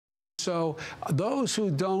So those who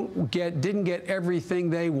didn't get everything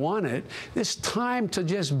they wanted, it's time to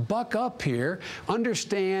just buck up here,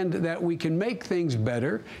 understand that we can make things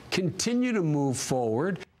better, continue to move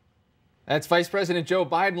forward. That's Vice President Joe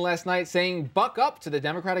Biden last night saying buck up to the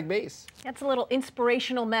Democratic base. That's a little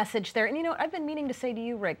inspirational message there. And you know, I've been meaning to say to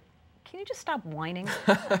you, Rick, can you just stop whining?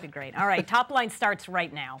 That'd be great. All right, Top Line starts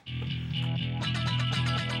right now.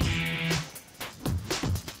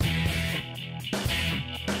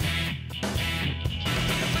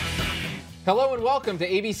 Hello and welcome to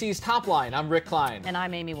ABC's Top Line. I'm Rick Klein. And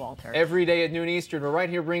I'm Amy Walter. Every day at noon Eastern, we're right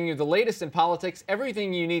here bringing you the latest in politics,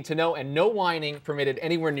 everything you need to know, and no whining permitted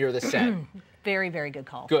anywhere near the set. Very, very good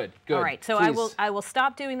call. Good, good. All right, so Please. I will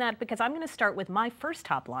stop doing that because I'm going to start with my first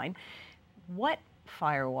Top Line. What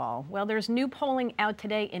firewall? Well, there's new polling out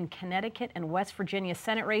today in Connecticut and West Virginia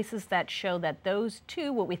Senate races that show that those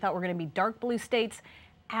two, what we thought were going to be dark blue states,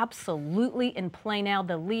 absolutely in play now.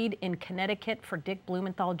 The lead in Connecticut for Dick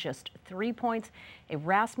Blumenthal, just 3 points. A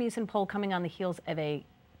Rasmussen poll coming on the heels of a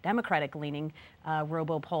Democratic-leaning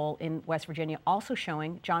robo poll in West Virginia, also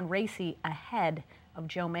showing John Racy ahead of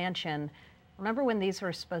Joe Manchin. Remember when these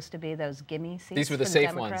were supposed to be those gimme seats? These were the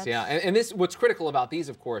safe ones, yeah. And this, what's critical about these,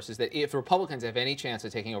 of course, is that if Republicans have any chance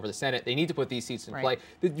of taking over the Senate, they need to put these seats in play.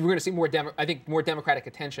 We're going to see more, I think, more Democratic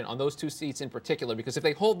attention on those two seats in particular, because if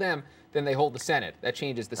they hold them, then they hold the Senate. That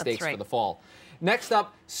changes the stakes for the fall. Next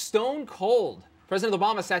up, stone cold. President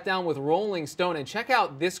Obama sat down with Rolling Stone, and check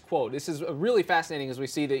out this quote. This is really fascinating as we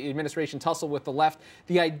see the administration tussle with the left.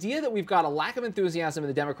 The idea that we've got a lack of enthusiasm in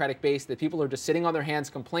the Democratic base, that people are just sitting on their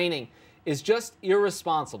hands complaining, is just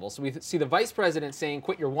irresponsible. So we see the vice president saying,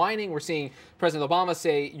 quit your whining. We're seeing President Obama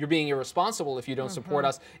say, you're being irresponsible if you don't support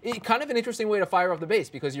us. Kind of an interesting way to fire up the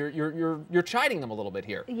base, because you're chiding them a little bit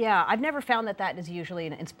here. Yeah, I've never found that is usually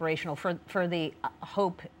an inspirational for the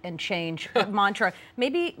hope and change mantra.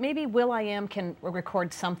 Maybe Will.i.am can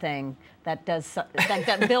record something that does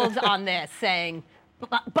that builds on this, saying,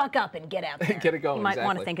 buck up and get out there. Get it going. You might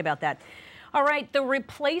want to think about that. All right, the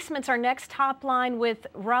replacements, our next Top Line with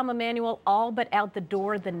Rahm Emanuel all but out the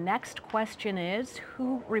door. The next question is,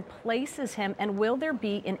 who replaces him, and will there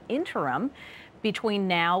be an interim between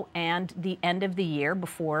now and the end of the year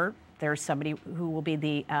before there's somebody who will be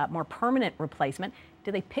the more permanent replacement?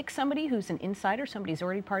 Do they pick somebody who's an insider, somebody who's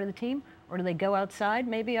already part of the team, or do they go outside?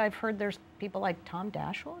 Maybe I've heard there's people like Tom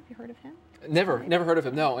Daschle. Have you heard of him? Never heard of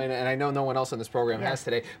him, no, and I know no one else on this program has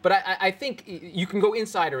today. But I think you can go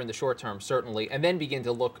insider in the short term, certainly, and then begin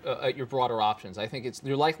to look at your broader options. I think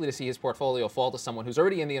you're likely to see his portfolio fall to someone who's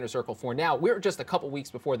already in the inner circle for now. We're just a couple weeks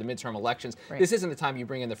before the midterm elections. This isn't the time you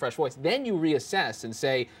bring in the fresh voice. Then you reassess and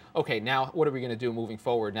say, okay, now what are we going to do moving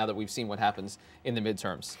forward now that we've seen what happens in the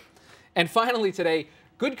midterms? And finally today,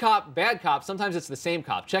 good cop, bad cop, sometimes it's the same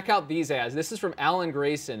cop. Check out these ads. This is from Alan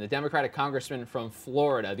Grayson, the Democratic congressman from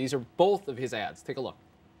Florida. These are both of his ads. Take a look.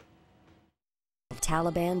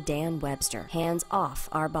 Taliban Dan Webster, hands off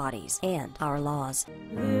our bodies and our laws.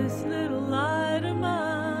 This little light of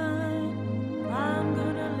mine, I'm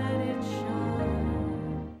gonna let it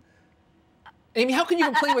shine. Amy, how can you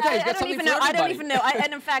complain with that? He's got something for everybody. I don't even know.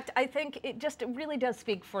 And in fact, I think it really does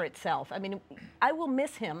speak for itself. I mean, I will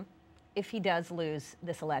miss him if he does lose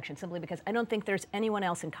this election, simply because I don't think there's anyone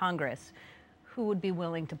else in Congress who would be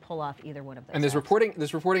willing to pull off either one of those. And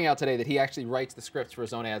there's reporting out today that he actually writes the scripts for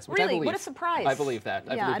his own ads, which I believe. What a surprise. I believe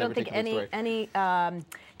that. I don't think any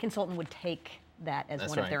consultant would take that as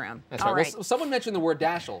one of their own. That's right. Well, someone mentioned the word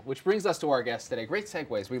Daschle, which brings us to our guest today. Great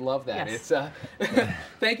segues. We love that. Yes. It's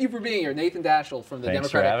thank you for being here, Nathan Daschle from the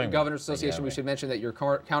Democratic Governors Association. We should mention that your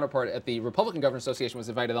counterpart at the Republican Governors Association was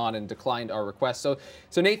invited on and declined our request. So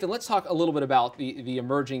Nathan, let's talk a little bit about the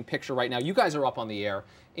emerging picture right now. You guys are up on the air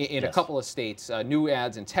in a couple of states, new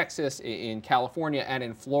ads in Texas, in California, and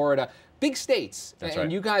in Florida. Big states,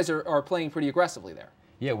 and you guys are playing pretty aggressively there.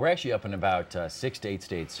 Yeah, we're actually up in about 6 to 8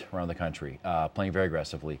 states around the country, playing very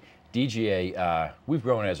aggressively. DGA, we've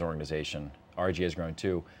grown as an organization. RGA has grown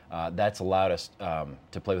too. That's allowed us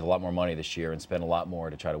to play with a lot more money this year and spend a lot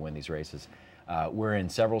more to try to win these races. We're in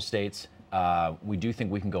several states. We do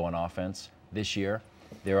think we can go on offense this year.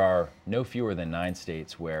 There are no fewer than 9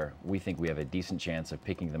 states where we think we have a decent chance of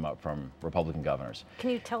picking them up from Republican governors. Can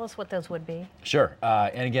you tell us what those would be? Sure.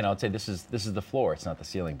 And again, I would say this is the floor. It's not the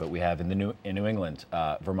ceiling. But we have in New England,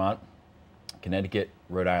 Vermont, Connecticut,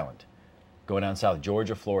 Rhode Island. Going down south,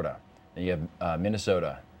 Georgia, Florida. Then you have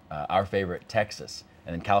Minnesota, our favorite, Texas,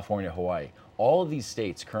 and then California, Hawaii. All of these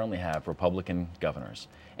states currently have Republican governors.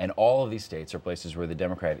 And all of these states are places where the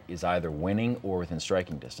Democrat is either winning or within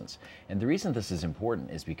striking distance. And the reason this is important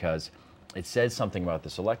is because it says something about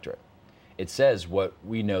this electorate. it says what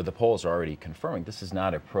we know the polls are already confirming. This is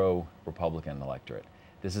not a pro-Republican electorate.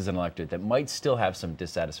 This is an electorate that might still have some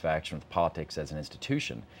dissatisfaction with politics as an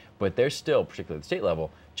institution, but they're still, particularly at the state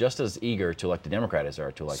level, just as eager to elect a Democrat as they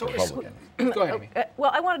are to elect a Republican. Go ahead, Amy.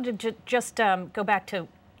 Well, I wanted to just go back to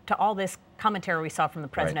all this commentary we saw from the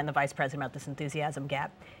president and the vice president about this enthusiasm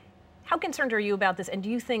gap. How concerned are you about this, and do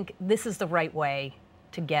you think this is the right way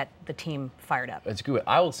to get the team fired up? It's good.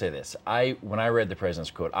 I will say this. When I read the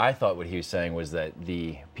president's quote, I thought what he was saying was that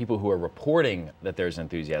the people who are reporting that there's an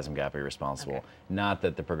enthusiasm gap are irresponsible, not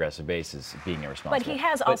that the progressive base is being irresponsible. But he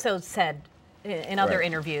has also said in other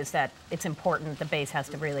interviews that it's important the base has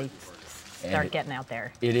to really start getting out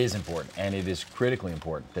there. It is important, and it is critically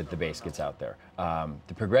important that the base gets out there.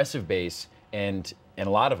 The progressive base and a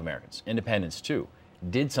lot of Americans, independents too,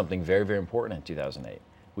 did something very, very important in 2008.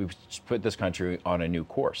 We've put this country on a new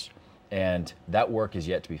course, and that work is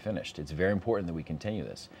yet to be finished. It's very important that we continue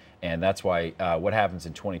this, and that's why what happens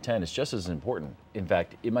in 2010 is just as important. In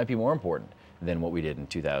fact, it might be more important than what we did in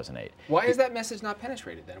 2008. Why is that message not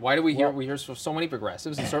penetrated then? Why do we hear from so many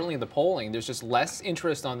progressives, and certainly in the polling, there's just less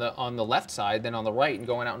interest on the left side than on the right in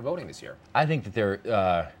going out and voting this year? I think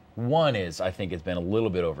that one is, I think it's been a little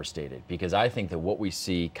bit overstated, because I think that what we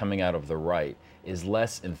see coming out of the right is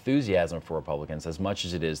less enthusiasm for Republicans as much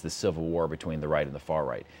as it is the civil war between the right and the far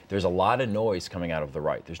right. There's a lot of noise coming out of the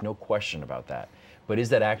right. There's no question about that. But is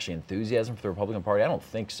that actually enthusiasm for the Republican Party? I don't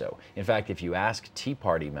think so. In fact, if you ask Tea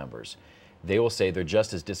Party members, they will say they're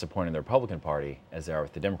just as disappointed in the Republican Party as they are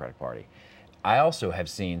with the Democratic Party. I also have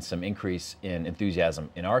seen some increase in enthusiasm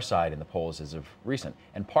in our side in the polls as of recent.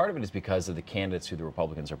 And part of it is because of the candidates who the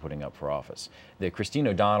Republicans are putting up for office. The Christine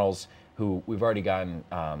O'Donnells, who we've already gotten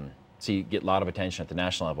get a lot of attention at the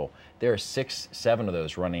national level. There are 6, 7 of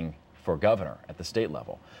those running for governor at the state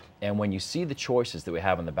level. And when you see the choices that we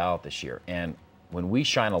have on the ballot this year, and when we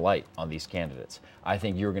shine a light on these candidates, I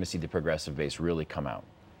think you're going to see the progressive base really come out.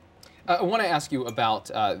 I want to ask you about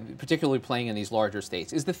particularly playing in these larger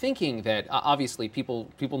states. Is the thinking that obviously people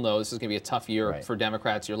know this is going to be a tough year for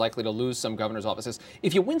Democrats. You're likely to lose some governor's offices.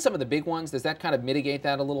 If you win some of the big ones, does that kind of mitigate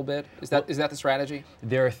that a little bit? Is that the strategy?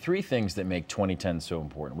 There are 3 things that make 2010 so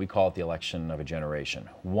important. We call it the election of a generation.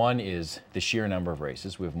 One is the sheer number of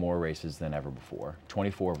races. We have more races than ever before,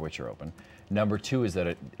 24 of which are open. Number 2 is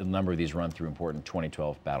that a number of these run through important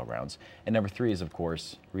 2012 battlegrounds. And number 3 is, of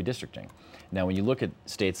course, redistricting. Now, when you look at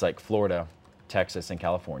states like Florida, Texas, and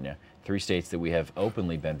California, 3 states that we have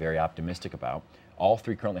openly been very optimistic about, all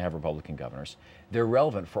 3 currently have Republican governors. They're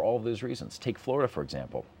relevant for all of those reasons. Take Florida, for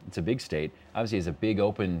example. It's a big state. Obviously, it's a big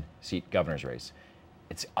open seat governor's race.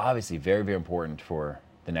 It's obviously very, very important for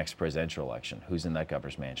the next presidential election. Who's in that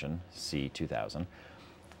governor's mansion? See 2000.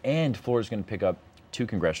 And Florida's going to pick up 2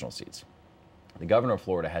 congressional seats. The governor of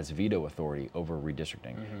Florida has veto authority over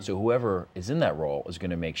redistricting. So whoever is in that role is going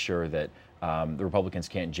to make sure that the Republicans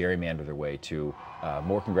can't gerrymander their way to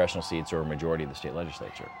more congressional seats or a majority of the state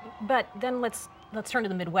legislature. But then let's turn to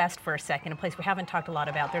the Midwest for a second, a place we haven't talked a lot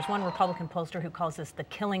about. There's one Republican pollster who calls this the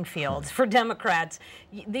killing fields for Democrats.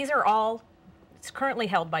 These are all currently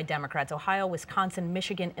held by Democrats: Ohio, Wisconsin,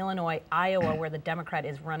 Michigan, Illinois, Iowa, where the Democrat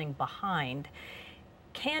is running behind.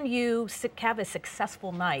 Can you have a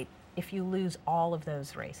successful night if you lose all of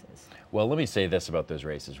those races? Well, let me say this about those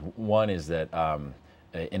races. One is that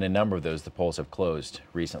in a number of those, the polls have closed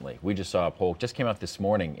recently. We just saw a poll, just came out this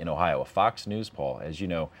morning in Ohio, a Fox News poll. As you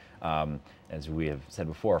know, as we have said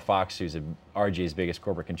before, Fox, who's RGA's biggest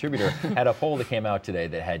corporate contributor, had a poll that came out today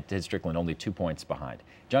that had Ted Strickland only 2 points behind.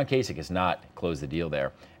 John Kasich has not closed the deal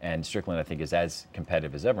there, and Strickland, I think, is as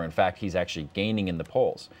competitive as ever. In fact, he's actually gaining in the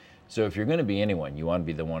polls. So if you're going to be anyone, you want to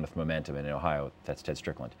be the one with momentum, and in Ohio, that's Ted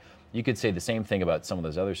Strickland. You could say the same thing about some of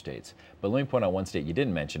those other states, but let me point out one state you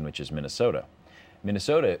didn't mention, which is Minnesota.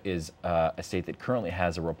 Minnesota is a state that currently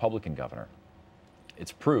has a Republican governor.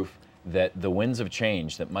 It's proof that the winds of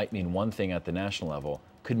change that might mean one thing at the national level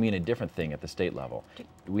could mean a different thing at the state level.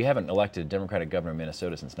 We haven't elected a Democratic governor in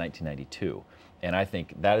Minnesota since 1992, and I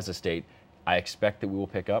think that is a state I expect that we will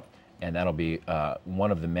pick up, and that'll be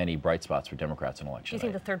one of the many bright spots for Democrats in election. Do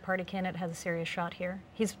you think the third-party candidate has a serious shot here?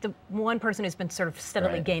 He's the one person who's been sort of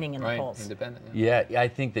steadily gaining in the polls. Independent. Yeah, I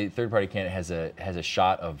think the third-party candidate has a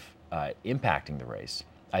shot of impacting the race.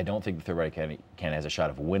 I don't think the third-party candidate has a shot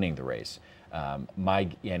of winning the race. And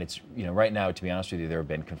it's, right now, to be honest with you, there have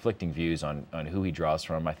been conflicting views on who he draws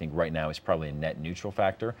from. I think right now he's probably a net neutral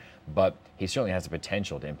factor, but he certainly has the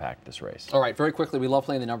potential to impact this race. All right, very quickly, we love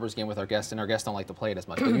playing the numbers game with our guests, and our guests don't like to play it as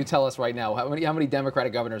much. But you tell us right now, how many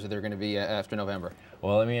Democratic governors are there going to be after November?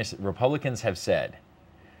 Well, Republicans have said,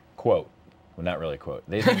 quote, well, not really a quote.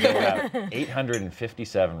 They think they will have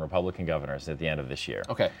 857 Republican governors at the end of this year.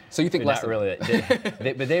 Okay, so you think They're less not really,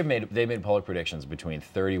 but they've made public predictions between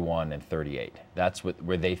 31 and 38. That's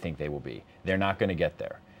where they think they will be. They're not going to get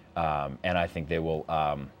there. And I think they will,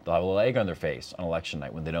 they'll have a little egg on their face on election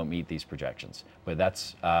night when they don't meet these projections. But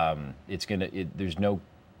that's, there's no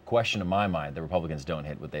question in my mind the Republicans don't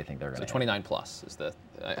hit what they think they're going to So 29 plus is the,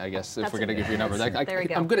 I guess, if we're going to give you a number. There you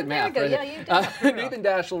go. I'm good at math. There you go. Right? Yeah, you did. Nathan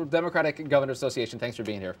Daschle, Democratic Governor Association, thanks for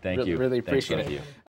being here. Thank you. Really Thanks, appreciate both it. of you.